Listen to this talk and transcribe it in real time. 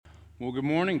Well, good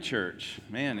morning, church.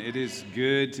 Man, it is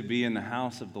good to be in the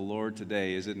house of the Lord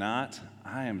today, is it not?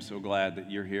 I am so glad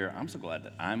that you're here. I'm so glad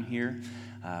that I'm here.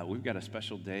 We've got a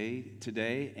special day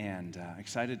today, and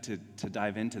excited to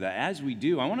dive into that. As we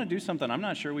do, I want to do something I'm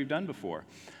not sure we've done before.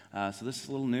 So this is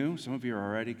a little new. Some of you are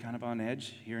already kind of on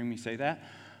edge hearing me say that.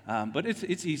 But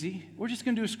it's easy. We're just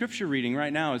going to do a scripture reading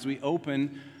right now as we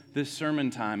open this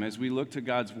sermon time, as we look to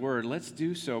God's Word. Let's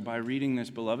do so by reading this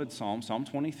beloved Psalm, Psalm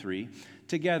 23,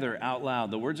 together out loud.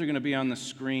 The words are going to be on the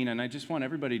screen, and I just want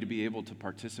everybody to be able to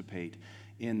participate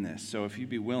in this. So if you'd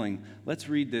be willing, let's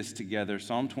read this together.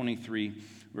 Psalm 23,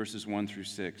 verses 1 through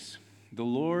 6. The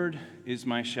Lord is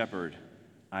my shepherd.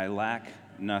 I lack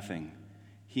nothing.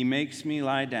 He makes me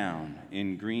lie down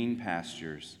in green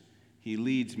pastures. He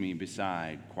leads me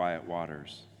beside quiet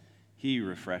waters. He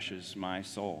refreshes my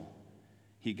soul.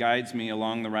 He guides me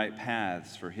along the right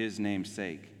paths for his name's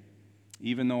sake.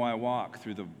 Even though I walk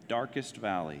through the darkest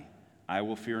valley, I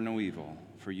will fear no evil,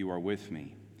 for you are with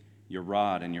me. Your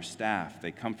rod and your staff,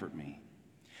 they comfort me.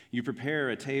 You prepare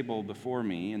a table before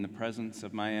me in the presence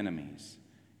of my enemies.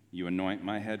 You anoint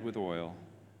my head with oil.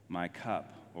 My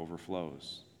cup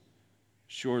overflows.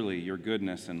 Surely your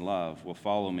goodness and love will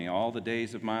follow me all the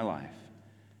days of my life,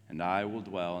 and I will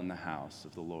dwell in the house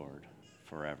of the Lord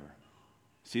forever.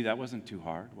 See, that wasn't too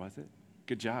hard, was it?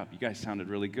 Good job. You guys sounded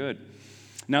really good.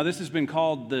 Now, this has been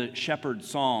called the Shepherd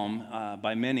Psalm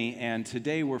by many, and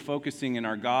today we're focusing in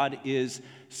our God Is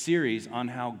series on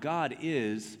how God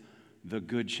is the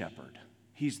Good Shepherd.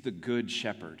 He's the Good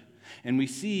Shepherd. And we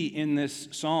see in this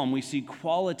psalm, we see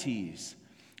qualities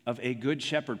of a good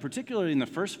shepherd, particularly in the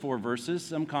first four verses.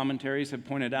 Some commentaries have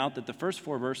pointed out that the first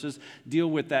four verses deal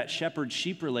with that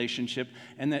shepherd-sheep relationship,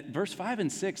 and that verse 5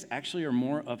 and 6 actually are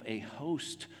more of a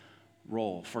host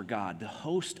role for God, to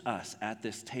host us at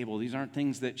this table. These aren't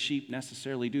things that sheep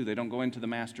necessarily do. They don't go into the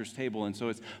master's table, and so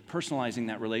it's personalizing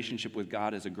that relationship with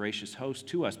God as a gracious host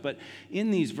to us. But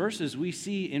in these verses, we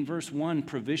see in verse 1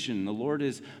 provision. The Lord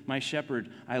is my shepherd.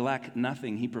 I lack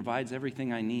nothing. He provides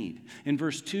everything I need. In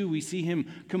verse 2, we see him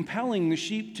compelling the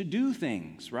sheep to do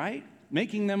things, right?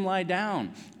 Making them lie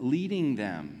down, leading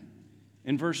them.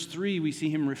 In verse 3, we see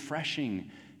him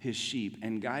refreshing his sheep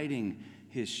and guiding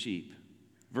his sheep.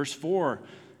 Verse 4,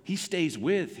 he stays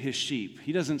with his sheep.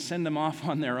 He doesn't send them off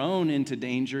on their own into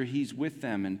danger. He's with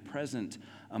them and present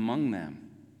among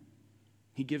them.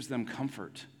 He gives them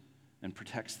comfort and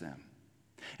protects them.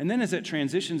 And then as it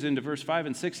transitions into verse 5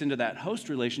 and 6, into that host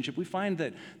relationship, we find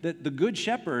that the good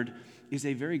shepherd is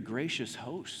a very gracious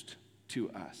host to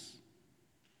us.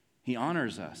 He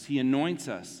honors us. He anoints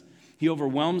us. He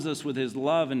overwhelms us with his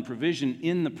love and provision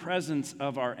in the presence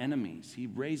of our enemies. He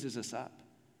raises us up.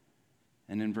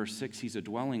 And in verse 6, he's a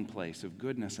dwelling place of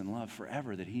goodness and love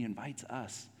forever that he invites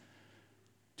us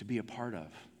to be a part of.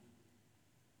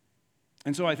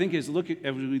 And so I think as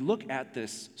we look at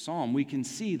this psalm, we can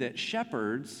see that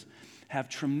shepherds have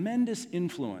tremendous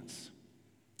influence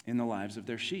in the lives of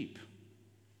their sheep.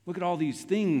 Look at all these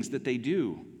things that they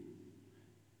do.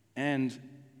 And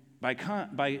by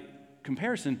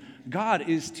comparison, God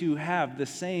is to have the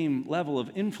same level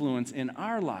of influence in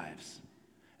our lives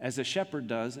as a shepherd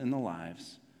does in the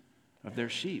lives of their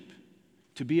sheep.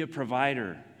 To be a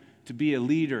provider, to be a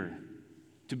leader,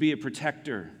 to be a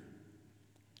protector,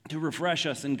 to refresh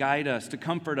us and guide us, to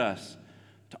comfort us,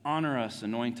 to honor us,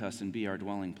 anoint us, and be our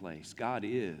dwelling place. God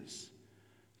is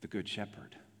the Good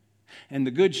Shepherd. And the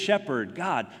Good Shepherd,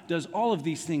 God, does all of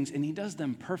these things, and he does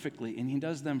them perfectly, and he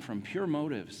does them from pure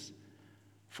motives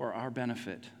for our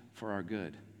benefit, for our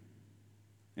good.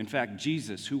 In fact,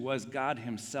 Jesus, who was God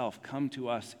himself, come to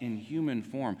us in human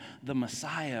form, the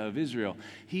Messiah of Israel.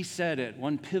 He said at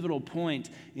one pivotal point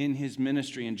in his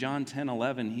ministry, in John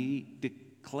 10:11, he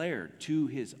declared to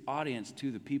his audience,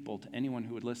 to the people, to anyone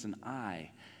who would listen,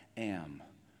 I am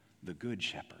the Good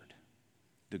Shepherd.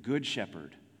 The Good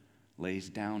Shepherd lays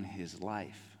down his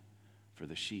life for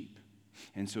the sheep.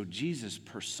 And so Jesus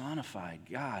personified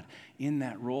God in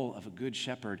that role of a good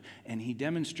shepherd, and he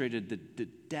demonstrated the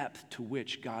depth to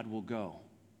which God will go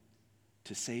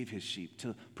to save his sheep,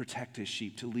 to protect his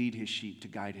sheep, to lead his sheep, to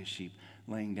guide his sheep,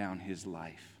 laying down his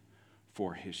life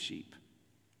for his sheep.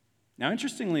 Now,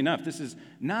 interestingly enough, this is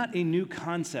not a new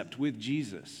concept with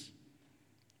Jesus.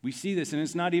 We see this, and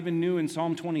it's not even new in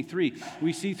Psalm 23.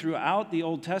 We see throughout the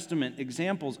Old Testament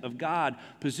examples of God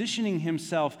positioning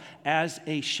himself as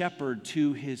a shepherd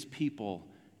to his people,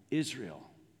 Israel,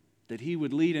 that he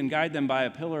would lead and guide them by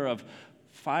a pillar of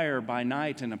fire by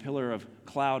night and a pillar of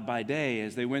cloud by day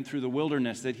as they went through the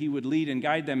wilderness, that he would lead and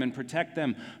guide them and protect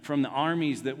them from the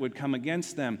armies that would come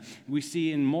against them. We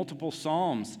see in multiple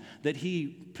Psalms that he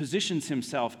positions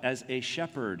himself as a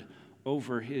shepherd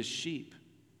over his sheep.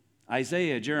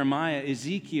 Isaiah, Jeremiah,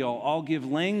 Ezekiel all give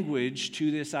language to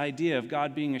this idea of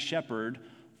God being a shepherd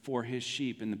for his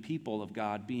sheep and the people of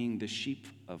God being the sheep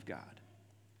of God.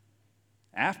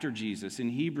 After Jesus, in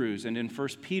Hebrews and in 1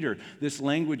 Peter, this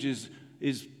language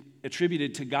is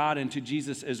attributed to God and to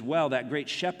Jesus as well, that great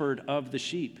shepherd of the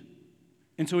sheep.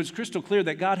 And so it's crystal clear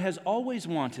that God has always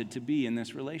wanted to be in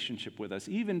this relationship with us.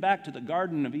 Even back to the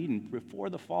Garden of Eden before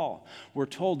the fall, we're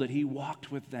told that he walked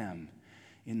with them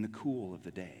in the cool of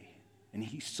the day, and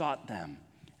he sought them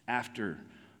after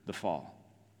the fall.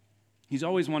 He's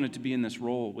always wanted to be in this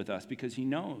role with us because he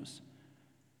knows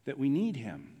that we need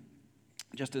him,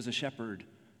 just as a shepherd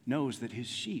knows that his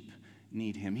sheep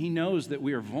need him. He knows that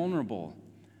we are vulnerable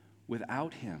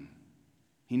without him.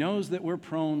 He knows that we're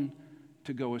prone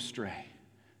to go astray,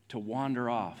 to wander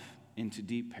off into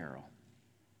deep peril.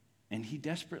 And he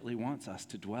desperately wants us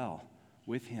to dwell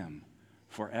with him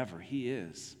forever. He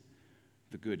is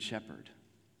the Good Shepherd.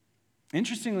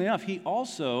 Interestingly enough, he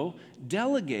also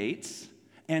delegates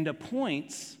and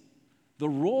appoints the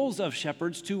roles of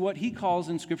shepherds to what he calls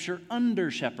in Scripture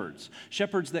under-shepherds,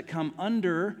 shepherds that come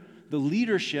under the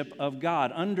leadership of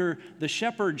God, under the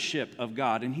shepherdship of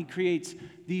God. And he creates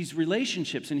these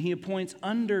relationships, and he appoints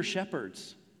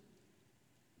under-shepherds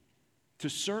to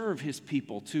serve his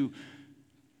people, to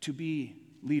be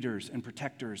leaders and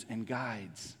protectors and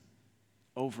guides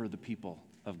over the people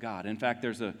of God. In fact,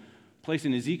 there's a place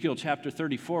in Ezekiel chapter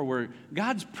 34 where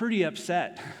God's pretty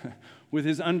upset with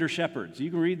his under-shepherds. You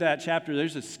can read that chapter.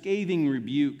 There's a scathing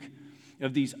rebuke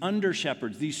of these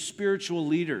under-shepherds, these spiritual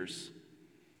leaders.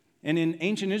 And in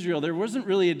ancient Israel, there wasn't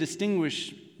really a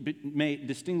distinguishing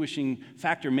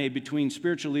factor made between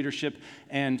spiritual leadership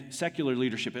and secular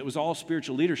leadership. It was all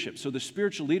spiritual leadership. So the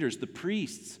spiritual leaders, the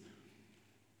priests,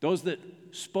 those that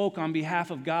spoke on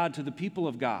behalf of God to the people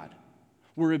of God,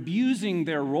 were abusing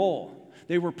their role.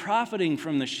 They were profiting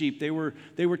from the sheep. They were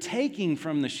taking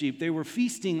from the sheep. They were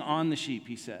feasting on the sheep,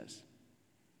 he says.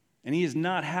 And he is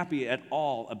not happy at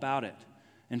all about it.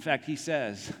 In fact, he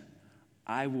says,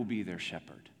 I will be their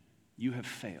shepherd. You have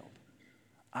failed.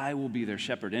 I will be their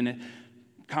shepherd. And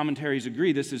commentaries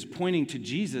agree this is pointing to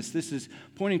Jesus. This is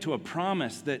pointing to a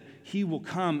promise that he will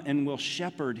come and will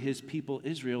shepherd his people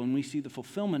Israel. And we see the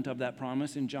fulfillment of that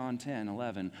promise in John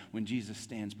 10:11 when Jesus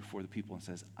stands before the people and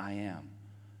says, I am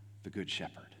the Good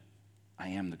Shepherd. I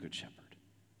am the Good Shepherd.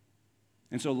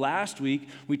 And so last week,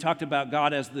 we talked about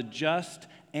God as the just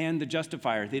and the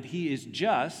justifier, that he is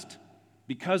just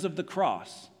because of the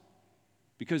cross,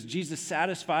 because Jesus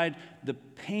satisfied the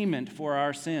payment for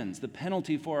our sins, the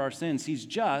penalty for our sins. He's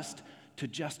just to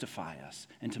justify us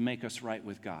and to make us right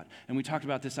with God. And we talked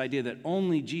about this idea that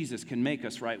only Jesus can make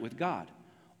us right with God.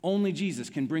 Only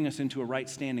Jesus can bring us into a right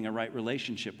standing, a right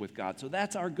relationship with God. So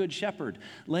that's our Good Shepherd,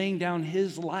 laying down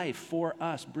his life for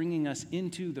us, bringing us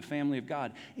into the family of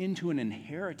God, into an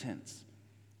inheritance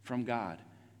from God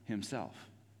himself.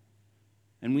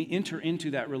 And we enter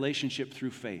into that relationship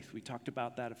through faith. We talked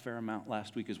about that a fair amount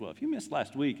last week as well. If you missed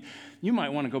last week, you might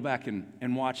want to go back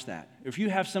and watch that. If you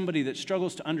have somebody that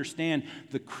struggles to understand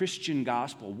the Christian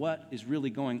gospel, what is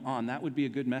really going on, that would be a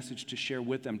good message to share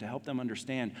with them to help them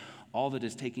understand all that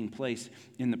is taking place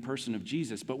in the person of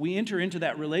Jesus. But we enter into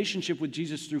that relationship with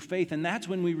Jesus through faith, and that's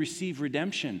when we receive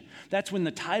redemption. That's when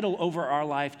the title over our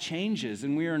life changes,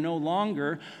 and we are no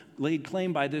longer laid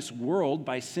claim by this world,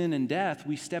 by sin and death.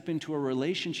 We step into a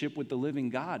relationship with the living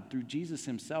God through Jesus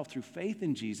himself, through faith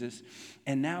in Jesus,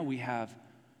 and now we have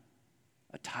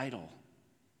a title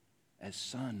as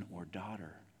son or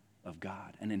daughter of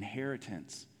God, an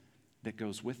inheritance that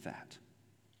goes with that.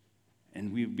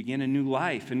 And we begin a new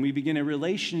life, and we begin a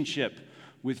relationship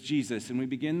with Jesus, and we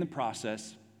begin the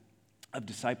process of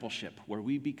discipleship where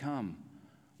we become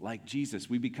like Jesus.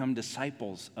 We become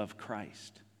disciples of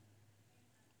Christ.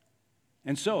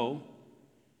 And so,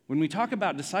 when we talk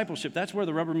about discipleship, that's where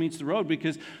the rubber meets the road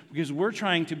because we're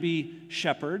trying to be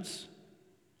shepherds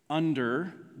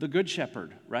under the Good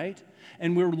Shepherd, right?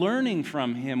 And we're learning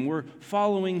from him. We're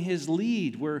following his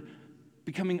lead. We're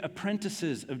becoming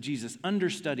apprentices of Jesus,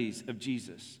 understudies of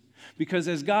Jesus. Because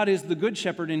as God is the Good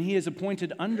Shepherd and he has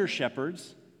appointed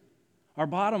under-shepherds, our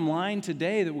bottom line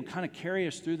today that will kind of carry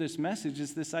us through this message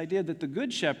is this idea that the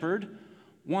Good Shepherd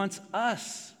wants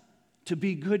us to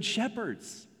be good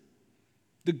shepherds.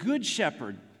 The Good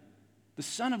Shepherd, the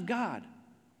Son of God,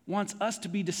 wants us to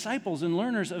be disciples and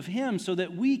learners of him so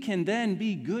that we can then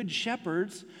be good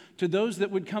shepherds to those that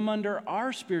would come under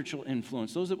our spiritual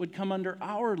influence, those that would come under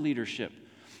our leadership,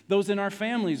 those in our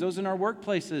families, those in our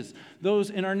workplaces,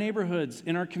 those in our neighborhoods,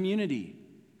 in our community,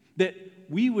 that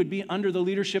we would be under the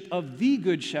leadership of the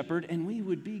Good Shepherd and we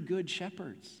would be good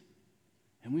shepherds.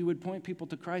 and we would point people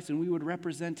to Christ, and we would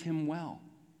represent him well.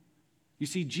 You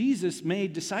see, Jesus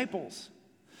made disciples.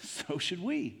 So should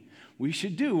we. We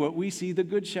should do what we see the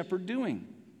Good Shepherd doing.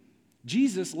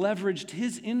 Jesus leveraged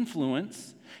his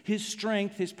influence, his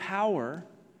strength, his power,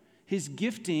 his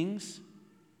giftings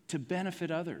to benefit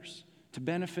others, to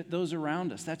benefit those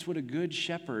around us. That's what a good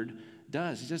shepherd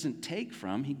does. He doesn't take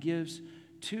from, he gives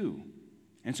to.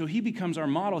 And so he becomes our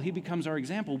model, he becomes our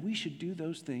example. We should do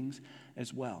those things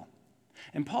as well.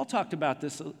 And Paul talked about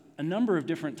this a number of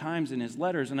different times in his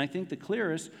letters, and I think the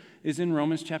clearest is in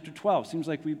Romans chapter 12. Seems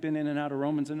like we've been in and out of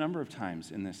Romans a number of times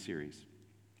in this series.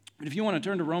 But if you want to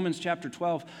turn to Romans chapter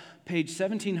 12, page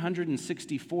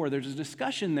 1764, there's a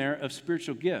discussion there of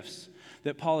spiritual gifts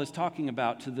that Paul is talking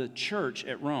about to the church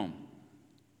at Rome.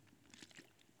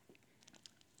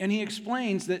 And he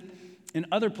explains that in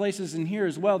other places in here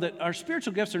as well, that our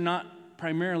spiritual gifts are not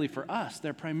primarily for us.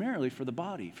 They're primarily for the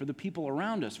body, for the people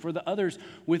around us, for the others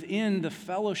within the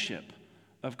fellowship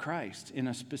of Christ in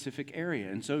a specific area.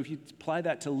 And so if you apply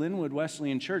that to Linwood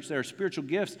Wesleyan Church, there are spiritual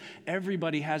gifts.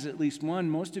 Everybody has at least one.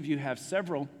 Most of you have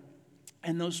several.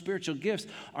 And those spiritual gifts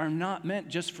are not meant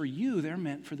just for you. They're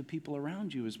meant for the people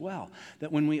around you as well.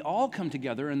 That when we all come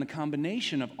together in the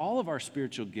combination of all of our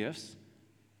spiritual gifts,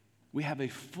 we have a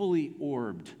fully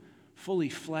orbed, fully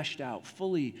fleshed out,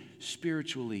 fully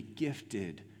spiritually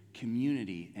gifted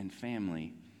community and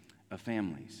family of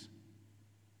families.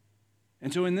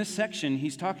 And so in this section,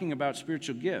 he's talking about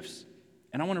spiritual gifts.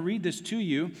 And I want to read this to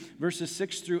you, verses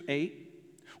 6 through 8,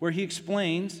 where he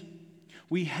explains,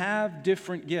 we have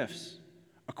different gifts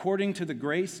according to the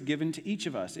grace given to each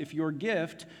of us. If your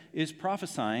gift is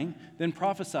prophesying, then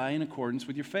prophesy in accordance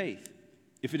with your faith.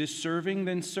 If it is serving,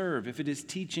 then serve. If it is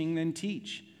teaching, then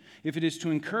teach. If it is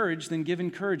to encourage, then give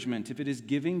encouragement. If it is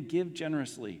giving, give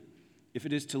generously. If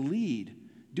it is to lead,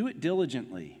 do it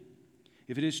diligently.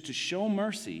 If it is to show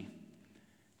mercy,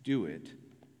 do it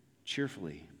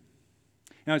cheerfully.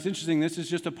 Now, it's interesting, this is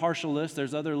just a partial list.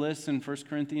 There's other lists in 1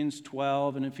 Corinthians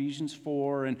 12 and Ephesians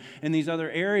 4 and these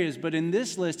other areas. But in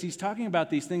this list, he's talking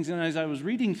about these things. And as I was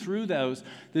reading through those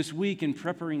this week and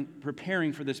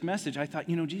preparing for this message, I thought,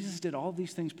 Jesus did all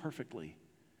these things perfectly,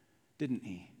 didn't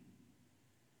he?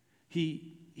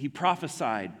 He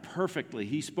prophesied perfectly.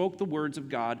 He spoke the words of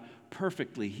God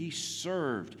perfectly. He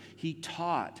served. He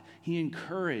taught. He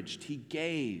encouraged. He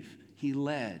gave. He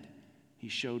led. He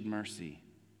showed mercy.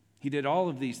 He did all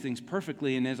of these things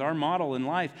perfectly, and as our model in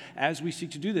life, as we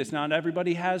seek to do this, not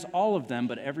everybody has all of them,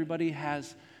 but everybody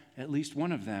has at least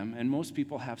one of them, and most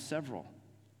people have several.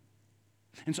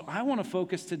 And so I want to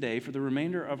focus today, for the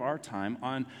remainder of our time,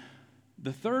 on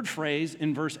the third phrase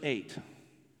in verse 8.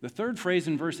 The third phrase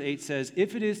in verse 8 says,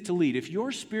 if it is to lead, if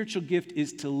your spiritual gift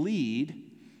is to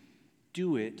lead,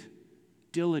 do it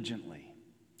diligently.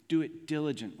 Do it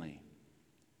diligently.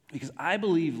 Because I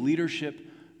believe leadership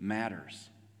matters.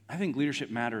 I think leadership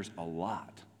matters a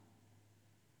lot.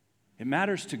 It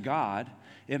matters to God,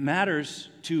 it matters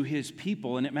to his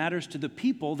people, and it matters to the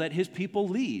people that his people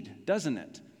lead, doesn't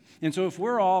it? And so if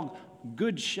we're all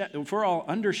if we're all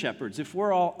under shepherds, if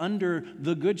we're all under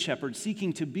the good shepherd,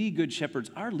 seeking to be good shepherds,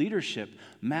 our leadership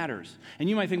matters. And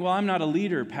you might think, well, I'm not a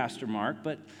leader, Pastor Mark,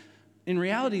 but in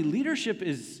reality, leadership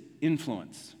is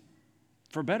influence.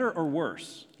 For better or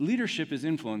worse, leadership is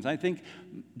influence. I think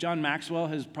John Maxwell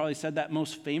has probably said that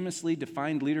most famously,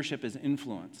 defined leadership as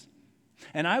influence.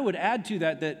 And I would add to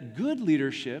that good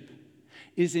leadership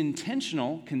is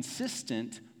intentional,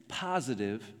 consistent,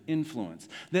 positive influence.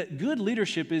 That good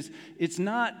leadership it's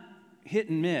not hit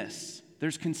and miss.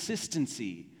 There's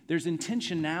consistency. There's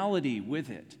intentionality with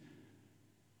it.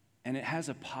 And it has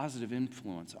a positive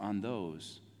influence on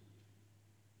those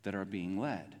that are being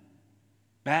led.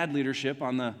 Bad leadership,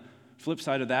 on the flip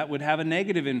side of that, would have a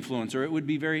negative influence, or it would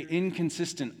be very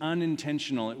inconsistent,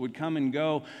 unintentional. It would come and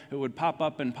go. It would pop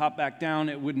up and pop back down.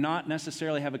 It would not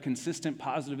necessarily have a consistent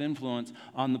positive influence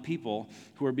on the people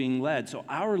who are being led. So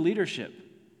our leadership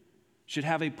should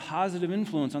have a positive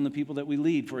influence on the people that we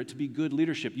lead for it to be good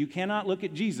leadership. You cannot look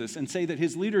at Jesus and say that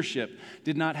his leadership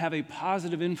did not have a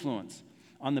positive influence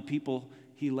on the people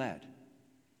he led.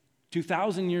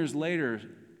 2,000 years later,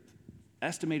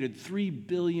 estimated 3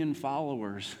 billion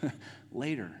followers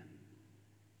later,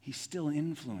 he's still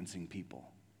influencing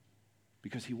people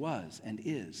because he was and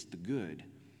is the good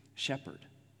shepherd.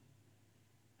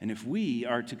 And if we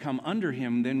are to come under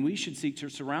him, then we should seek to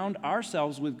surround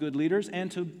ourselves with good leaders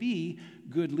and to be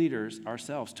good leaders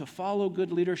ourselves, to follow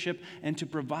good leadership and to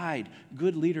provide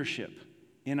good leadership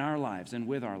in our lives and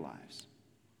with our lives.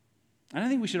 And I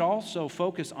think we should also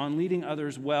focus on leading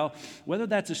others well, whether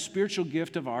that's a spiritual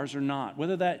gift of ours or not,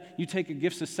 whether that you take a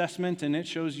gifts assessment and it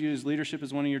shows you as leadership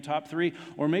is one of your top 3,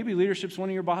 or maybe leadership's one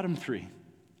of your bottom 3.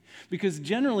 Because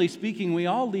generally speaking, we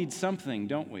all lead something,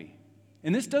 don't we?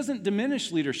 And this doesn't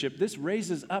diminish leadership. This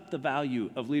raises up the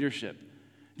value of leadership.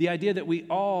 The idea that we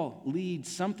all lead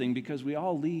something because we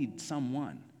all lead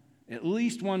someone. At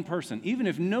least one person. Even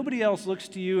if nobody else looks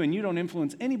to you and you don't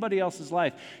influence anybody else's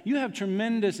life, you have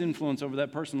tremendous influence over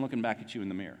that person looking back at you in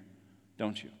the mirror,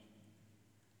 don't you?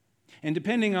 And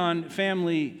depending on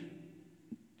family,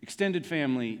 extended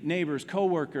family, neighbors,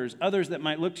 coworkers, others that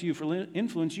might look to you for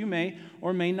influence, you may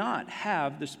or may not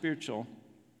have the spiritual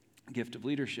gift of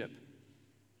leadership.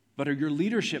 But your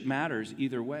leadership matters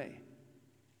either way.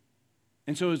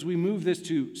 And so as we move this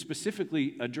to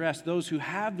specifically address those who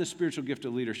have the spiritual gift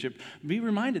of leadership, be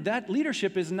reminded that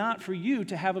leadership is not for you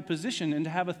to have a position and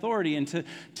to have authority and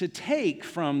to take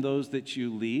from those that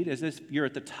you lead as if you're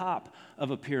at the top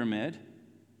of a pyramid.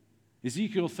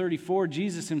 Ezekiel 34,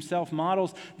 Jesus himself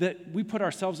models that we put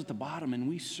ourselves at the bottom and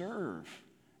we serve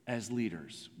as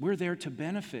leaders. We're there to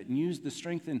benefit and use the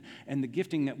strength and the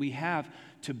gifting that we have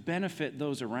to benefit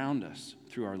those around us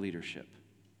through our leadership.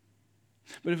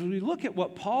 But if we look at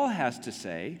what Paul has to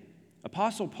say,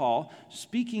 Apostle Paul,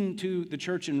 speaking to the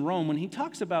church in Rome, when he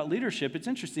talks about leadership, it's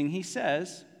interesting. He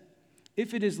says,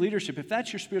 if it is leadership, if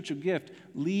that's your spiritual gift,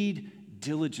 lead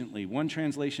diligently. One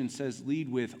translation says,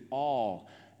 lead with all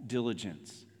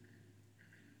diligence.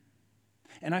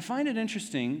 And I find it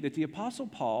interesting that the Apostle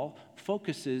Paul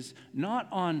focuses not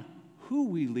on who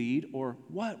we lead or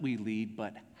what we lead,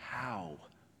 but how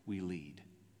we lead.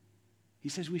 He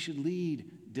says we should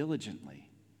lead diligently.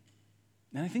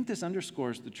 And I think this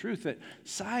underscores the truth that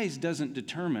size doesn't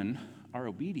determine our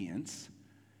obedience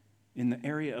in the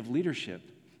area of leadership.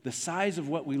 The size of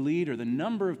what we lead or the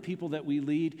number of people that we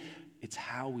lead, it's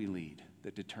how we lead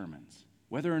that determines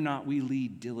whether or not we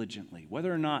lead diligently,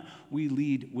 whether or not we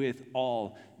lead with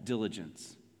all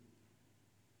diligence.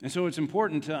 And so it's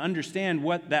important to understand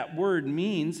what that word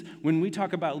means. When we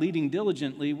talk about leading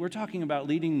diligently, we're talking about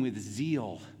leading with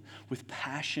zeal, with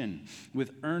passion,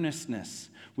 with earnestness,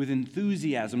 with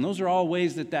enthusiasm. Those are all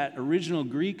ways that original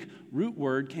Greek root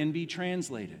word can be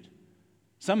translated.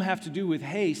 Some have to do with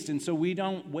haste, and so we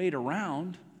don't wait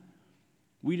around.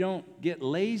 We don't get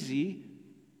lazy.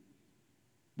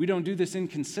 We don't do this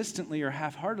inconsistently or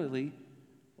half-heartedly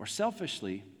or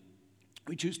selfishly.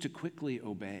 We choose to quickly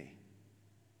obey.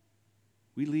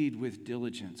 We lead with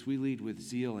diligence. We lead with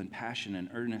zeal and passion and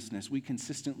earnestness. We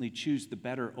consistently choose the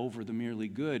better over the merely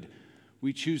good.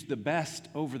 We choose the best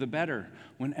over the better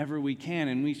whenever we can,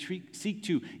 and we seek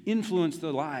to influence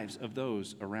the lives of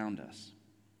those around us.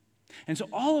 And so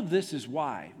all of this is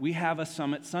why we have a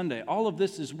Summit Sunday. All of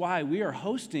this is why we are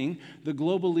hosting the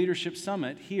Global Leadership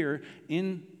Summit here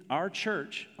in our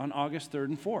church on August 3rd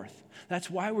and 4th. That's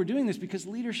why we're doing this, because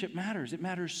leadership matters. It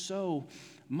matters so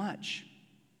much.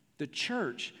 The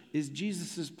church is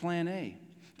Jesus' plan A.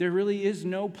 There really is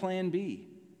no plan B.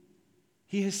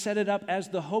 He has set it up as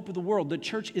the hope of the world. The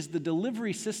church is the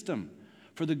delivery system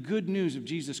for the good news of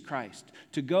Jesus Christ,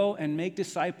 to go and make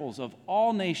disciples of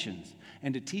all nations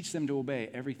and to teach them to obey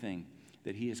everything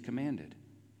that he has commanded.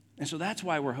 And so that's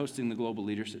why we're hosting the Global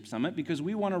Leadership Summit, because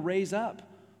we want to raise up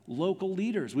local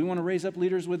leaders. We want to raise up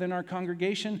leaders within our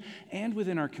congregation and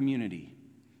within our community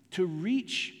to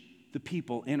reach the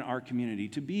people in our community,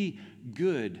 to be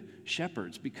good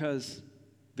shepherds, because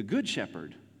the good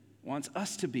shepherd wants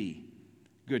us to be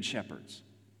good shepherds.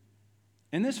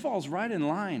 And this falls right in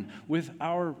line with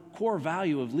our core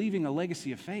value of leaving a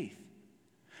legacy of faith,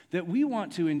 that we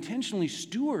want to intentionally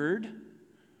steward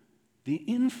the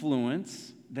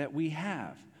influence that we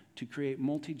have to create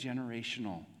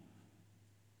multi-generational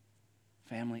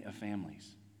family of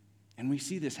families. And we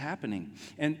see this happening.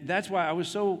 And that's why I was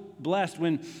so blessed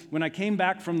when I came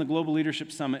back from the Global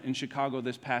Leadership Summit in Chicago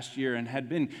this past year and had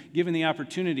been given the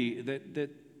opportunity that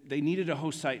they needed a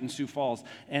host site in Sioux Falls.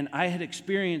 And I had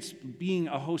experienced being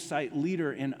a host site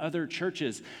leader in other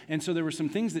churches. And so there were some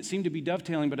things that seemed to be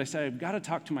dovetailing, but I said, I've got to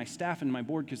talk to my staff and my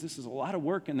board, because this is a lot of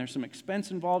work and there's some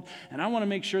expense involved. And I want to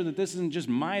make sure that this isn't just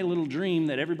my little dream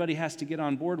that everybody has to get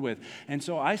on board with. And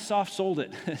so I soft sold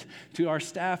it to our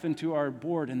staff and to our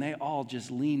board, and they all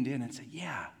just leaned in and said,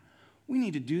 yeah, we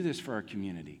need to do this for our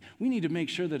community. We need to make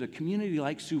sure that a community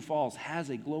like Sioux Falls has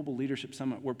a Global Leadership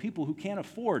Summit where people who can't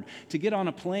afford to get on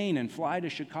a plane and fly to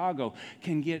Chicago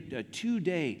can get a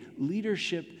 2-day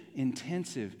leadership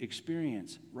intensive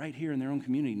experience right here in their own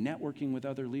community, networking with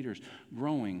other leaders,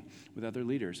 growing with other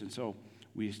leaders. And so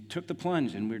we took the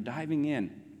plunge and we're diving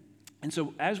in. And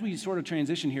so as we sort of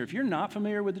transition here, if you're not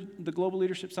familiar with the Global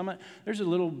Leadership Summit, there's a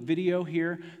little video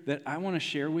here that I want to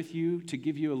share with you to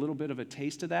give you a little bit of a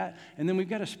taste of that. And then we've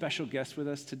got a special guest with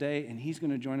us today, and he's going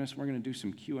to join us. We're going to do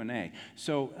some Q&A.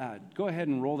 So go ahead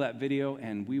and roll that video,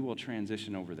 and we will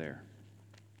transition over there.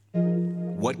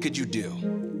 What could you do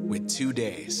with 2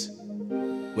 days?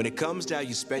 When it comes to how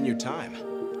you spend your time,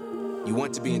 you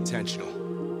want to be intentional,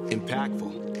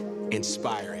 impactful,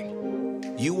 inspiring.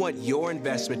 You want your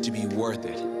investment to be worth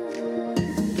it.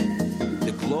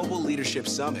 The Global Leadership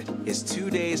Summit is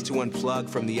 2 days to unplug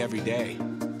from the everyday,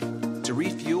 to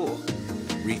refuel,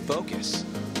 refocus,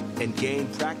 and gain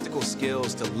practical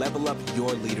skills to level up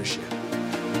your leadership.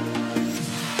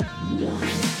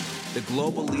 The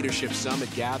Global Leadership Summit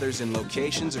gathers in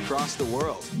locations across the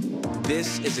world.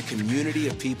 This is a community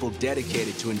of people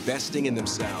dedicated to investing in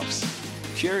themselves.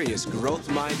 Curious,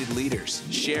 growth-minded leaders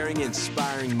sharing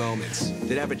inspiring moments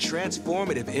that have a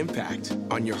transformative impact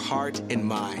on your heart and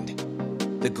mind.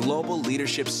 The Global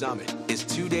Leadership Summit is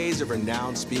 2 days of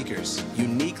renowned speakers,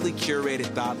 uniquely curated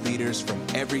thought leaders from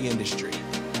every industry.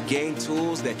 Gain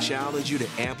tools that challenge you to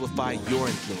amplify your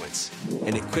influence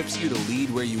and equips you to lead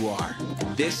where you are.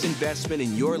 This investment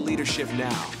in your leadership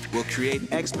now will create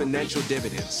exponential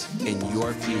dividends in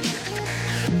your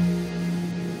future.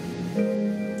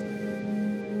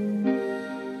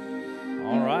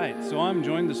 So I'm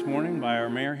joined this morning by our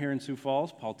mayor here in Sioux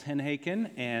Falls, Paul Tenhaken,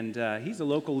 and he's a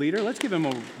local leader. Let's give him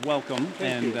a welcome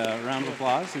and a round of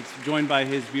applause. He's joined by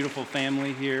his beautiful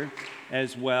family here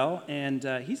as well, and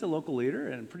he's a local leader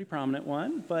and a pretty prominent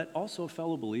one, but also a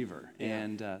fellow believer. Yeah.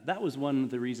 And that was one of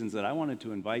the reasons that I wanted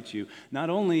to invite you. Not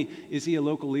only is he a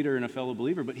local leader and a fellow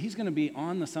believer, but he's going to be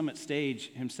on the summit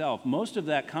stage himself. Most of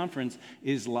that conference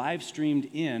is live streamed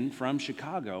in from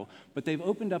Chicago, but they've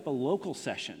opened up a local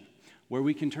session where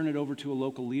we can turn it over to a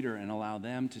local leader and allow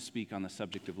them to speak on the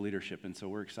subject of leadership. And so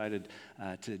we're excited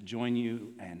to join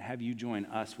you and have you join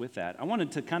us with that. I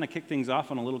wanted to kind of kick things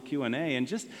off on a little Q&A and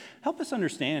just help us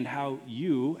understand how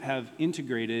you have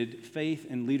integrated faith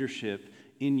and leadership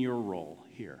in your role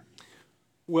here.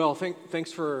 Well,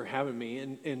 thanks for having me,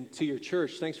 and to your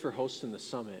church, thanks for hosting the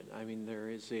summit. I mean,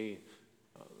 there's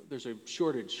a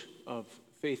shortage of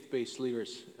faith-based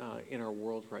leaders in our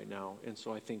world right now. And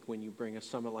so I think when you bring a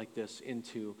summit like this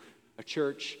into a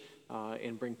church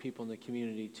and bring people in the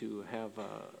community to have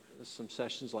some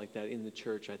sessions like that in the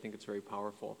church, I think it's very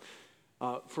powerful.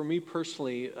 For me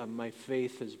personally, my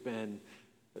faith has been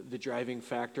the driving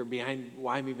factor behind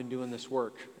why I'm even doing this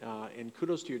work. And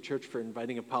kudos to your church for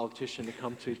inviting a politician to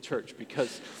come to church,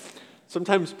 because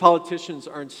sometimes politicians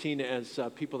aren't seen as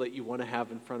people that you want to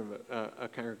have in front of a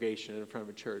congregation, in front of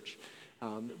a church.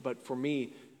 But for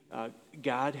me,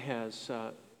 God has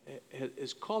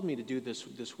called me to do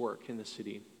this work in the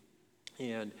city,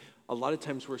 and a lot of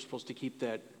times we're supposed to keep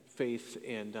that faith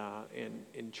and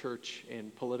in church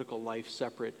and political life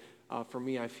separate. For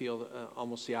me, I feel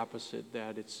almost the opposite,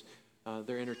 that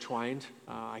they're intertwined.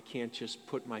 I can't just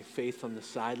put my faith on the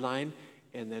sideline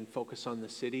and then focus on the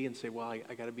city and say, well,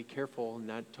 I got to be careful and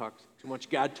not talk too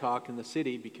much God talk in the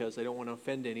city because I don't want to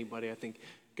offend anybody. I think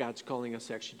God's calling us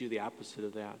to actually do the opposite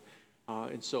of that.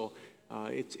 And so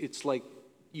it's like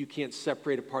you can't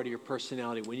separate a part of your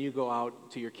personality. When you go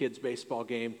out to your kid's baseball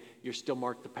game, you're still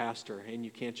Mark the pastor, and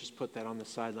you can't just put that on the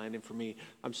sideline. And for me,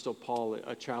 I'm still Paul,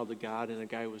 a child of God, and a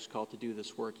guy who was called to do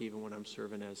this work even when I'm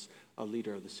serving as a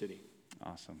leader of the city.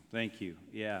 Awesome. Thank you.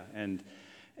 Yeah, and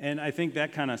I think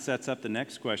that kind of sets up the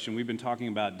next question. We've been talking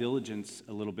about diligence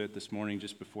a little bit this morning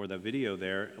just before that video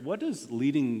there. What does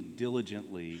leading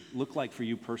diligently look like for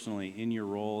you personally in your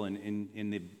role and in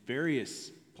the various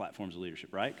platforms of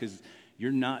leadership, right? Because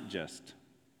you're not just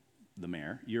the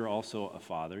mayor. You're also a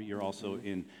father. You're also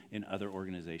in other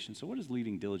organizations. So what does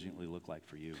leading diligently look like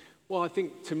for you? Well, I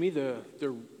think to me the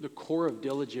core of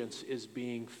diligence is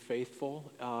being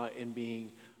faithful and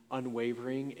being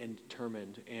unwavering and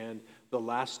determined. And the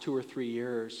last 2 or 3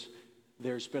 years,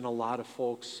 there's been a lot of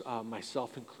folks,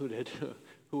 myself included,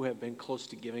 who have been close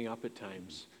to giving up at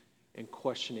times and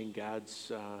questioning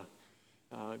God's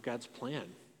plan.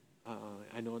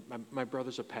 I know my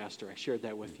brother's a pastor. I shared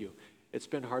that with you. It's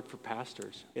been hard for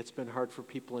pastors. It's been hard for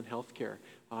people in healthcare.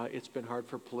 It's been hard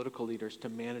for political leaders to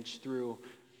manage through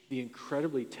the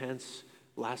incredibly tense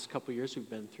last couple years we've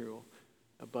been through.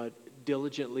 But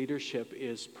diligent leadership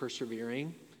is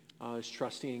persevering, is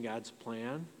trusting in God's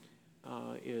plan,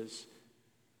 is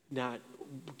not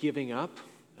giving up,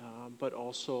 but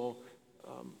also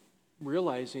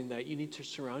realizing that you need to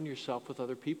surround yourself with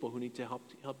other people who need to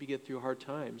help you get through hard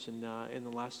times. And in the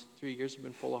last 3 years have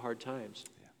been full of hard times.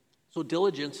 Yeah. So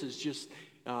diligence is just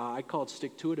I call it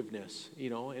stick-to-itiveness,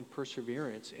 and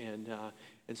perseverance,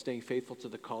 and staying faithful to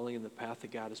the calling and the path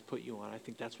that God has put you on. I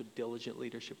think that's what diligent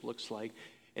leadership looks like.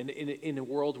 And in a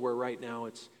world where right now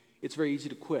it's very easy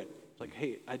to quit. It's like,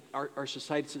 hey, our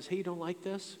society says, hey, you don't like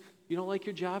this? You don't like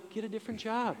your job? Get a different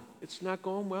job. It's not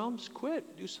going well? Just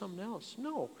quit. Do something else.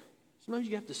 No. Sometimes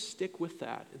you have to stick with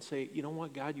that and say, you know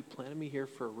what, God, you planted me here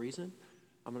for a reason.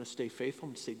 I'm going to stay faithful. I'm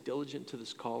going to stay diligent to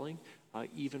this calling,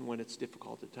 even when it's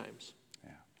difficult at times. Yeah,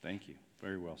 thank you.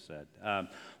 Very well said.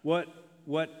 What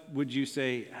would you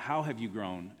say, how have you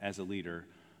grown as a leader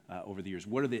over the years?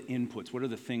 What are the inputs? What are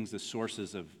the things, the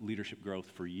sources of leadership growth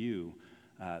for you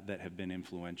that have been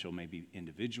influential? Maybe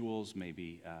individuals,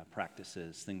 maybe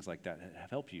practices, things like that have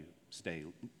helped you stay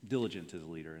diligent as a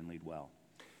leader and lead well.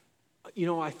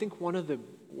 I think one of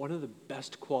the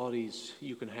best qualities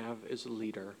you can have as a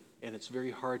leader, and it's very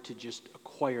hard to just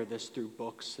acquire this through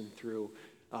books and through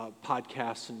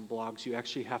podcasts and blogs. You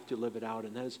actually have to live it out,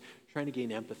 and that is trying to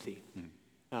gain empathy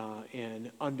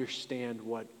and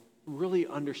really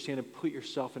understand and put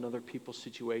yourself in other people's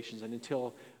situations. And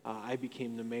until I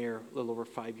became the mayor a little over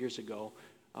 5 years ago,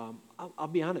 I'll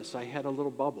be honest, I had a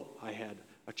little bubble. I had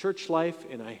a church life,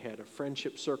 and I had a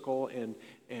friendship circle, and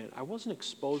I wasn't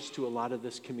exposed to a lot of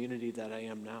this community that I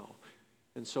am now.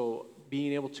 And so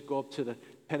being able to go up to the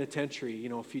penitentiary,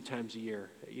 a few times a year,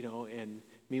 and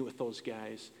meet with those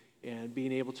guys, and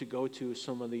being able to go to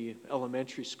some of the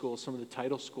elementary schools, some of the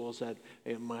title schools that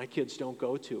my kids don't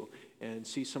go to, and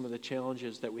see some of the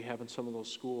challenges that we have in some of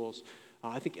those schools.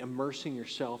 I think immersing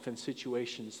yourself in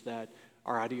situations that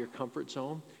are out of your comfort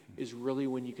zone is really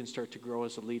when you can start to grow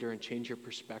as a leader and change your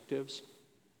perspectives.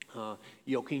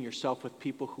 Yoking yourself with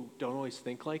people who don't always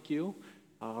think like you.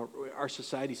 Our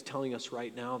society's telling us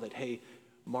right now that, hey,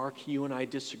 Mark, you and I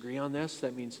disagree on this.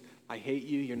 That means I hate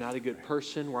you. You're not a good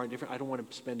person. We're on different. I don't want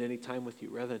to spend any time with you.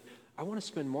 Rather than, I want to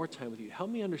spend more time with you.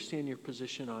 Help me understand your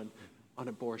position on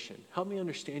abortion. Help me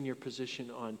understand your position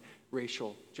on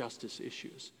racial justice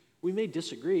issues. We may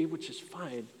disagree, which is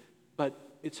fine, but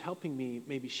it's helping me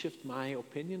maybe shift my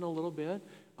opinion a little bit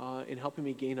and helping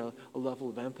me gain a level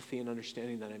of empathy and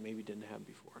understanding that I maybe didn't have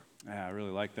before. Yeah, I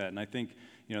really like that. And I think,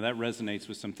 that resonates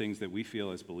with some things that we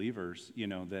feel as believers,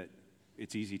 that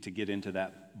it's easy to get into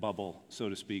that bubble, so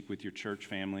to speak, with your church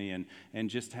family and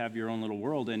just have your own little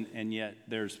world. And yet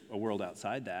there's a world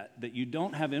outside that you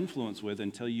don't have influence with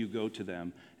until you go to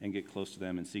them and get close to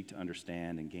them and seek to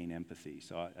understand and gain empathy.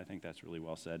 So I think that's really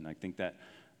well said. And I think that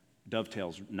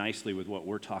dovetails nicely with what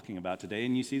we're talking about today.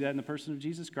 And you see that in the person of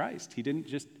Jesus Christ. He didn't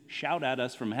just shout at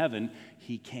us from heaven.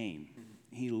 He came.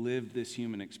 He lived this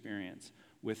human experience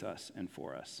with us and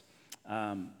for us.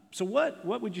 So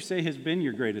what would you say has been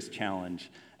your greatest challenge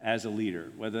as a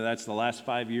leader? Whether that's the last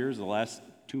 5 years, the last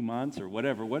 2 months, or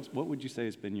whatever, what would you say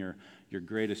has been your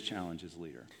greatest challenge as a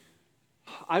leader?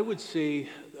 I would say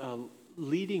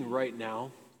leading right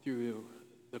now through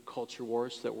the culture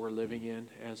wars that we're living in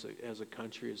as a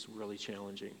country is really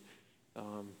challenging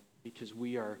because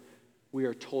we are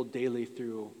told daily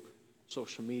through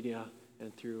social media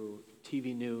and through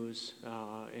TV news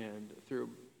and through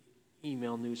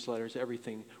email newsletters,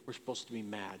 everything, we're supposed to be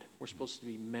mad. We're supposed to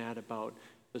be mad about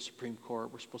the Supreme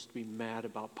Court. We're supposed to be mad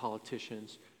about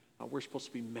politicians. We're supposed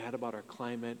to be mad about our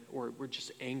climate, or we're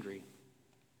just angry.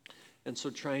 And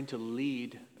so trying to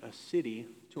lead a city,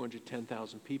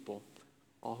 210,000 people,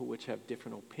 all of which have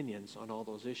different opinions on all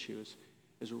those issues,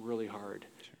 is really hard.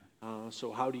 Sure.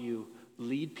 So how do you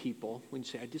lead people when you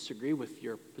say, I disagree with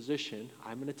your position,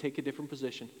 I'm going to take a different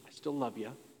position, I still love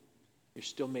you, you're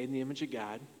still made in the image of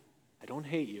God, I don't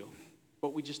hate you,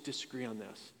 but we just disagree on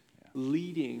this. Yeah.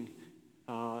 Leading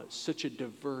such a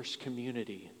diverse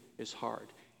community is hard.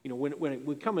 When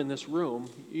we come in this room,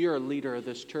 you're a leader of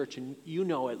this church, and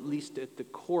at least at the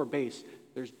core base,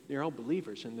 they're all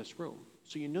believers in this room.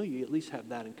 So you at least have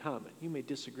that in common. You may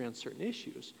disagree on certain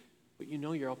issues, but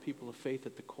you're all people of faith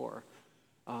at the core.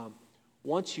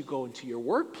 Once you go into your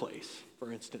workplace,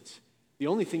 for instance, the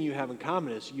only thing you have in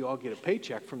common is you all get a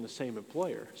paycheck from the same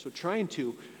employer. So trying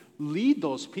to lead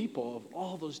those people of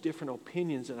all those different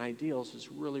opinions and ideals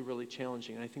is really, really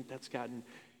challenging. And I think that's gotten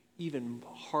even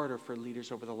harder for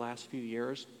leaders over the last few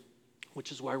years,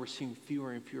 which is why we're seeing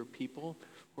fewer and fewer people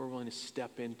who are willing to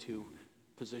step into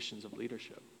positions of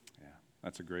leadership. Yeah,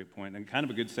 that's a great point and kind of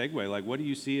a good segue. Like, what do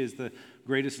you see as the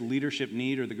greatest leadership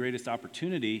need or the greatest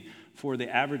opportunity for the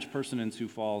average person in Sioux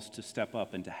Falls to step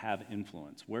up and to have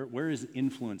influence? Where is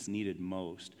influence needed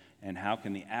most, and how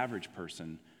can the average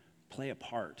person play a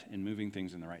part in moving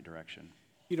things in the right direction?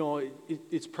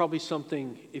 It's probably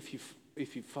something, if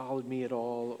you've followed me at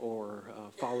all or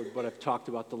followed what I've talked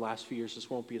about the last few years, this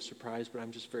won't be a surprise, but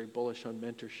I'm just very bullish on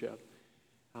mentorship.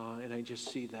 And I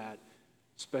just see that,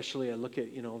 especially I look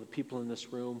at, the people in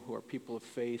this room who are people of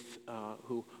faith,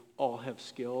 who all have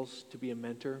skills to be a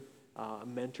mentor. A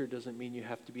mentor doesn't mean you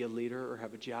have to be a leader or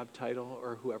have a job title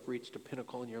or who have reached a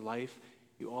pinnacle in your life.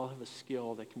 You all have a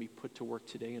skill that can be put to work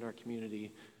today in our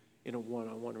community in a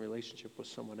one-on-one relationship with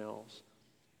someone else.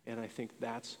 And I think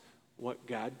that's what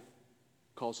God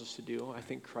calls us to do. I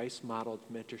think Christ modeled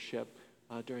mentorship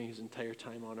during his entire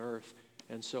time on earth.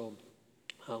 And so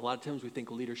a lot of times we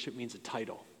think leadership means a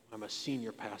title. I'm a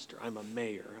senior pastor, I'm a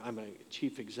mayor, I'm a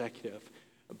chief executive.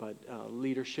 But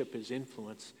leadership is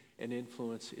influence, and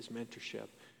influence is mentorship.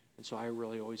 And so I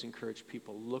really always encourage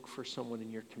people, look for someone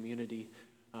in your community,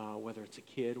 whether it's a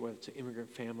kid, whether it's an immigrant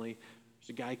family. There's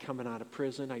a guy coming out of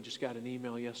prison. I just got an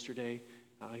email yesterday.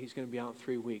 He's going to be out in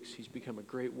 3 weeks. He's become a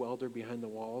great welder behind the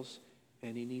walls,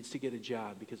 and he needs to get a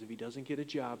job, because if he doesn't get a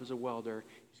job as a welder,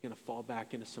 he's going to fall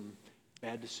back into some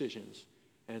bad decisions.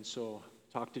 And so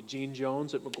talked to Gene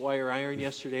Jones at McGuire Iron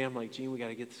yesterday. I'm like, Gene, we got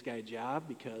to get this guy a job,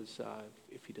 because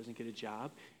if he doesn't get a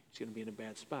job, he's going to be in a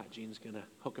bad spot. Gene's going to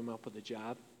hook him up with a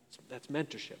job. That's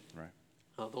mentorship. Right.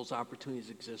 Those opportunities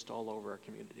exist all over our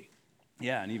community.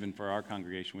 Yeah, and even for our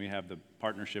congregation, we have the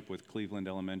partnership with Cleveland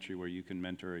Elementary, where you can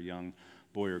mentor a young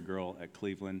boy or girl at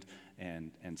Cleveland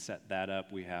and set that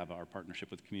up. We have our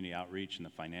partnership with Community Outreach and the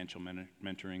financial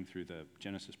mentoring through the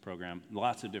Genesis program.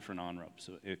 Lots of different on-ramps.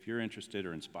 So if you're interested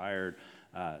or inspired,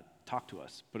 talk to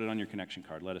us. Put it on your connection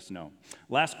card. Let us know.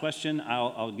 Last question.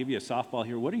 I'll give you a softball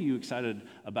here. What are you excited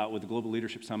about with the Global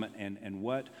Leadership Summit, and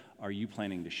what are you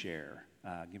planning to share?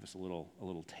 Give us a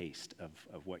little taste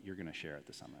of what you're going to share at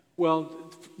the summit.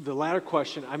 Well, the latter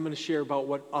question, I'm going to share about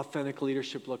what authentic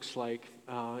leadership looks like,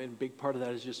 and a big part of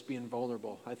that is just being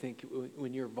vulnerable. I think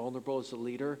when you're vulnerable as a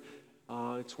leader,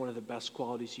 it's one of the best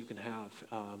qualities you can have.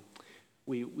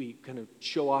 We kind of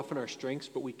show off in our strengths,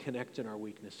 but we connect in our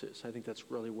weaknesses. I think that's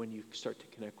really when you start to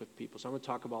connect with people. So I'm going to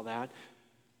talk about that.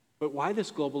 But why this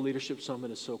Global Leadership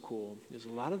Summit is so cool is a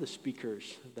lot of the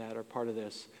speakers that are part of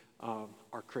this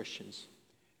are Christians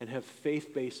and have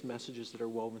faith-based messages that are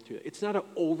woven through it. It's not an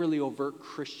overly overt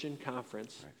Christian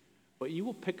conference, right, but you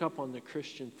will pick up on the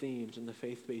Christian themes and the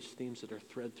faith-based themes that are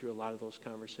thread through a lot of those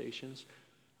conversations,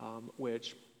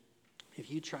 which if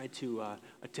you try to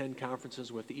attend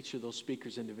conferences with each of those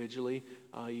speakers individually,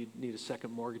 you'd need a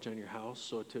second mortgage on your house.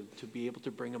 So to be able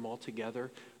to bring them all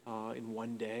together in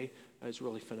one day is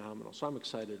really phenomenal. So I'm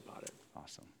excited about it.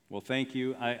 Awesome. Well, thank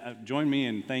you. Join me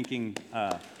in thanking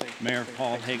Mayor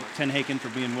Paul Tenhaken for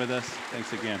being with us.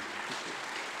 Thanks again.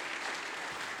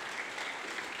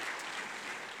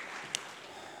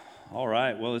 All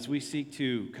right. Well, as we seek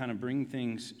to kind of bring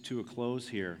things to a close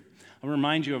here, I'll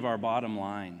remind you of our bottom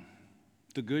line.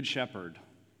 The Good Shepherd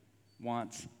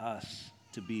wants us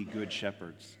to be good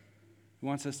shepherds. He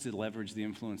wants us to leverage the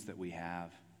influence that we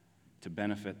have to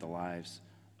benefit the lives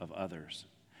of others.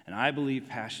 And I believe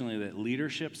passionately that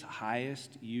leadership's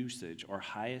highest usage or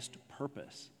highest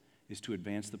purpose is to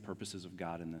advance the purposes of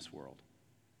God in this world.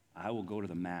 I will go to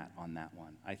the mat on that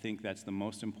one. I think that's the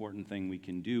most important thing we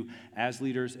can do as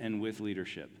leaders and with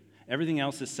leadership. Everything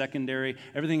else is secondary.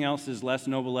 Everything else is less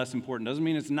noble, less important. Doesn't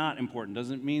mean it's not important.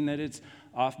 Doesn't mean that it's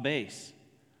off base.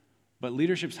 But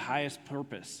leadership's highest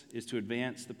purpose is to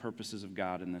advance the purposes of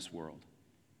God in this world.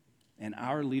 And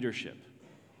our leadership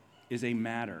is a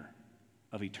matter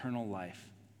of eternal life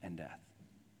and death.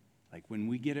 Like when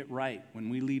we get it right, when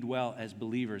we lead well as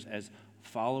believers, as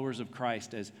followers of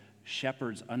Christ, as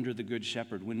shepherds under the Good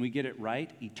Shepherd, when we get it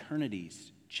right,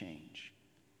 eternities change.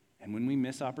 And when we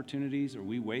miss opportunities or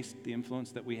we waste the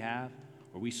influence that we have,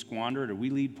 or we squander it, or we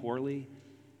lead poorly,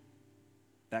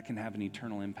 that can have an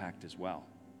eternal impact as well.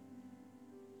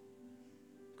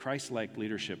 Christ-like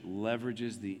leadership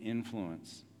leverages the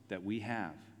influence that we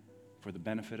have for the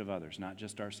benefit of others, not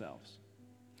just ourselves.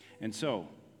 And so,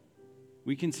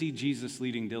 we can see Jesus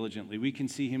leading diligently. We can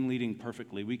see him leading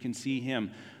perfectly. We can see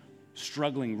him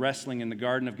struggling, wrestling in the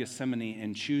Garden of Gethsemane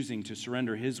and choosing to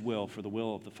surrender his will for the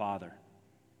will of the Father.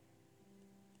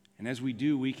 And as we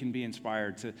do, we can be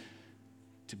inspired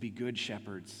to be good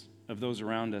shepherds of those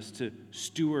around us, to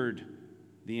steward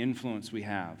the influence we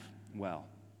have well.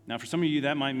 Now, for some of you,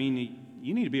 that might mean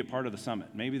you need to be a part of the summit.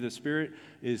 Maybe the Spirit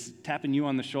is tapping you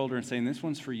on the shoulder and saying, this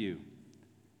one's for you.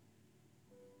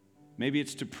 Maybe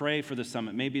it's to pray for the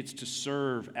summit. Maybe it's to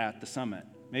serve at the summit.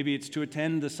 Maybe it's to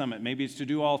attend the summit. Maybe it's to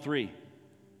do all three.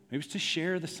 Maybe it's to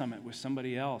share the summit with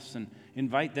somebody else and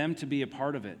invite them to be a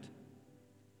part of it.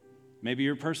 Maybe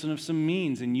you're a person of some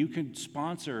means and you could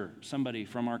sponsor somebody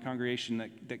from our congregation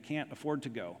that can't afford to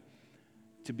go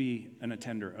to be an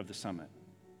attender of the summit.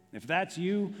 If that's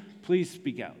you, please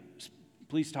speak out.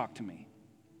 Please talk to me.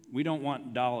 We don't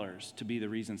want dollars to be the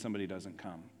reason somebody doesn't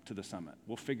come to the summit.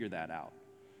 We'll figure that out.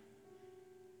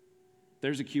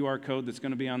 There's a QR code that's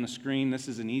going to be on the screen. This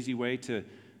is an easy way to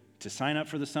sign up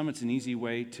for the summit. It's an easy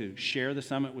way to share the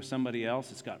summit with somebody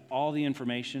else. It's got all the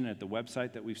information at the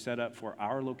website that we've set up for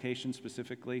our location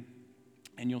specifically.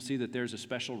 And you'll see that there's a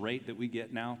special rate that we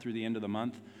get now through the end of the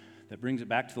month that brings it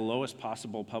back to the lowest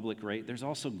possible public rate. There's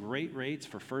also great rates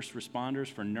for first responders,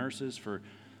 for nurses,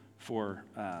 for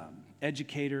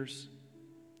educators.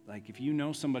 Like if you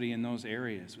know somebody in those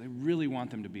areas, they really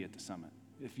want them to be at the summit.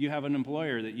 If you have an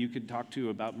employer that you could talk to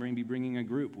about maybe bringing a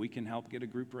group, we can help get a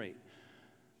group rate.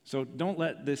 So don't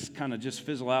let this kind of just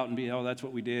fizzle out and be, oh, that's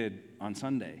what we did on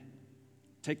Sunday.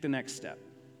 Take the next step.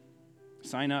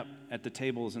 Sign up at the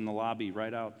tables in the lobby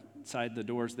right outside the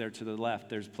doors there to the left.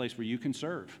 There's a place where you can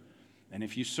serve. And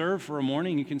if you serve for a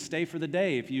morning, you can stay for the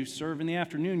day. If you serve in the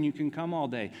afternoon, you can come all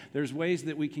day. There's ways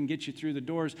that we can get you through the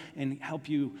doors and help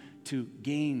you to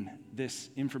gain this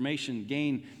information,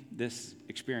 gain this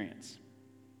experience.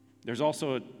 There's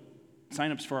also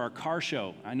signups for our car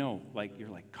show. I know, you're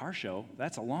like, car show?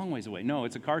 That's a long ways away. No,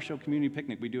 it's a car show community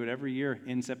picnic. We do it every year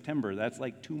in September. That's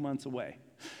like 2 months away.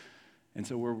 And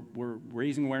so we're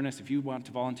raising awareness. If you want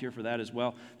to volunteer for that as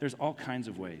well, there's all kinds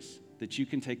of ways that you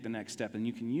can take the next step, and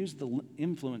you can use the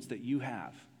influence that you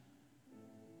have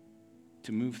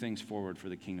to move things forward for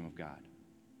the kingdom of God.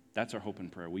 That's our hope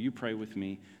and prayer. Will you pray with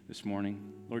me this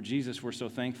morning? Lord Jesus, we're so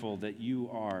thankful that you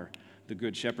are the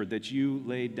good shepherd, that you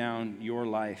laid down your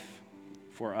life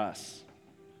for us.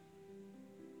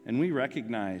 And we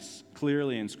recognize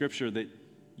clearly in Scripture that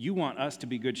you want us to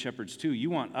be good shepherds too. You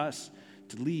want us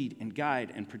to lead and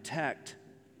guide and protect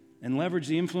and leverage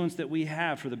the influence that we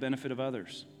have for the benefit of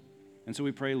others. And so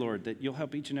we pray, Lord, that you'll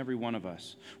help each and every one of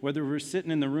us, whether we're sitting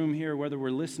in the room here, whether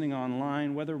we're listening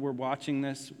online, whether we're watching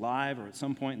this live or at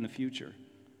some point in the future,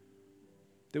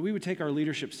 that we would take our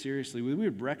leadership seriously. We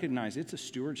would recognize it's a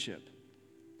stewardship.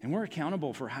 And we're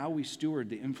accountable for how we steward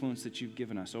the influence that you've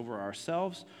given us over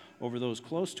ourselves, over those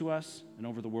close to us, and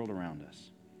over the world around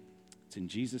us. It's in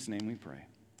Jesus' name we pray.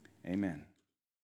 Amen.